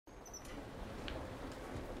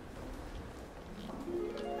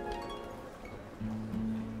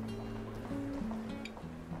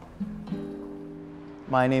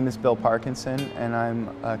My name is Bill Parkinson, and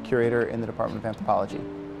I'm a curator in the Department of Anthropology.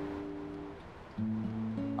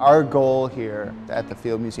 Our goal here at the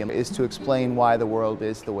Field Museum is to explain why the world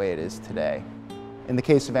is the way it is today. In the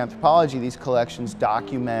case of anthropology, these collections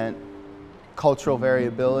document cultural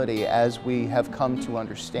variability as we have come to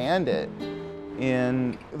understand it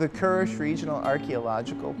in the Koros Regional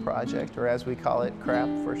Archaeological Project, or as we call it,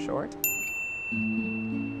 KRAP for short.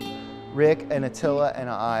 Rick and Attila and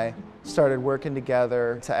I started working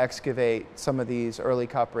together to excavate some of these early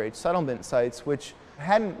Copper Age settlement sites which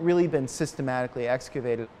hadn't really been systematically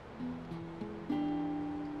excavated.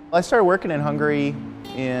 I started working in Hungary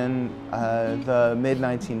in the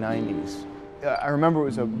mid-1990s. I remember it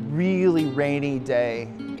was a really rainy day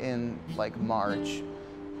in like March.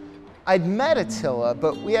 I'd met Attila,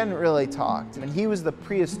 but we hadn't really talked, and he was the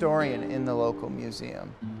prehistorian in the local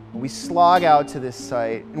museum. We slog out to this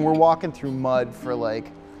site, and we're walking through mud for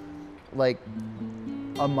like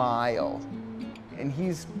a mile, and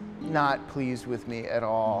he's not pleased with me at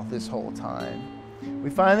all this whole time. We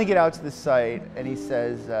finally get out to the site, and he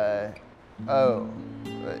says, oh,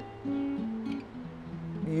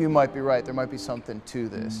 you might be right, there might be something to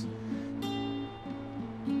this. And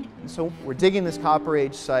so we're digging this Copper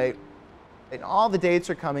Age site, and all the dates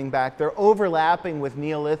are coming back. They're overlapping with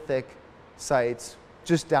Neolithic sites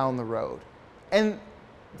just down the road. And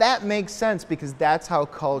that makes sense because that's how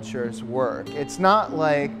cultures work. It's not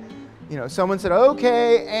like, you know, someone said,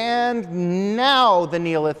 okay, and now the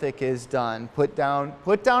Neolithic is done. Put down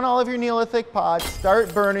all of your Neolithic pots,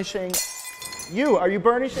 start burnishing. Are you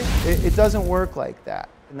burnishing? It doesn't work like that,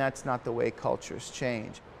 and that's not the way cultures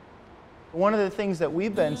change. One of the things that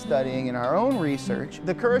we've been studying in our own research,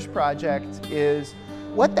 the Koros Project, is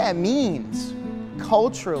what that means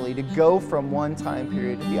culturally to go from one time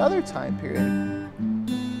period to the other time period,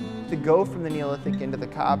 to go from the Neolithic into the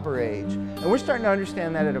Copper Age. And we're starting to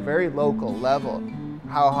understand that at a very local level,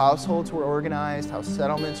 how households were organized, how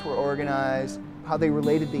settlements were organized, how they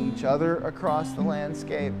related to each other across the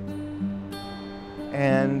landscape.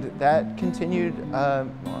 And that continued, well,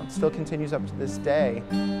 it still continues up to this day.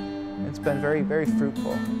 It's been very, very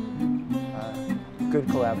fruitful, good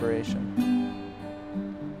collaboration.